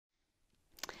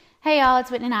Hey y'all, it's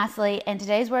Whitney Nicely, and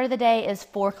today's word of the day is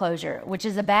foreclosure, which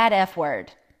is a bad F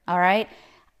word, all right?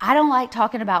 I don't like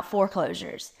talking about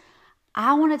foreclosures.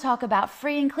 I want to talk about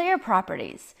free and clear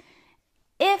properties.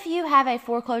 If you have a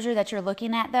foreclosure that you're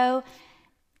looking at though,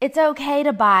 it's okay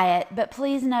to buy it, but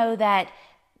please know that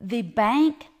the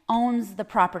bank owns the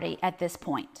property at this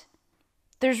point.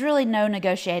 There's really no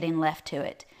negotiating left to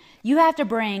it. You have to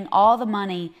bring all the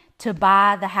money to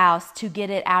buy the house to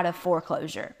get it out of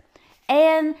foreclosure.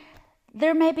 And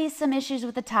there may be some issues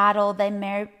with the title.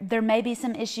 There may be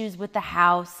some issues with the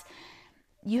house.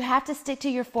 You have to stick to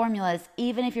your formulas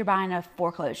even if you're buying a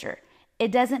foreclosure.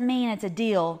 It doesn't mean it's a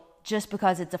deal just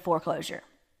because it's a foreclosure.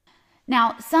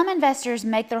 Now, some investors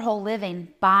make their whole living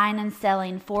buying and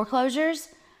selling foreclosures.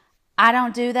 I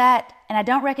don't do that, and I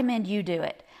don't recommend you do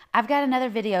it. I've got another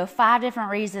video, 5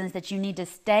 different reasons that you need to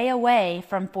stay away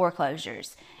from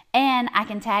foreclosures, and I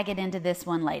can tag it into this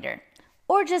one later.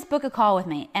 Or just book a call with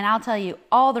me, and I'll tell you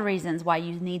all the reasons why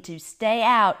you need to stay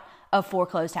out of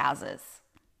foreclosed houses.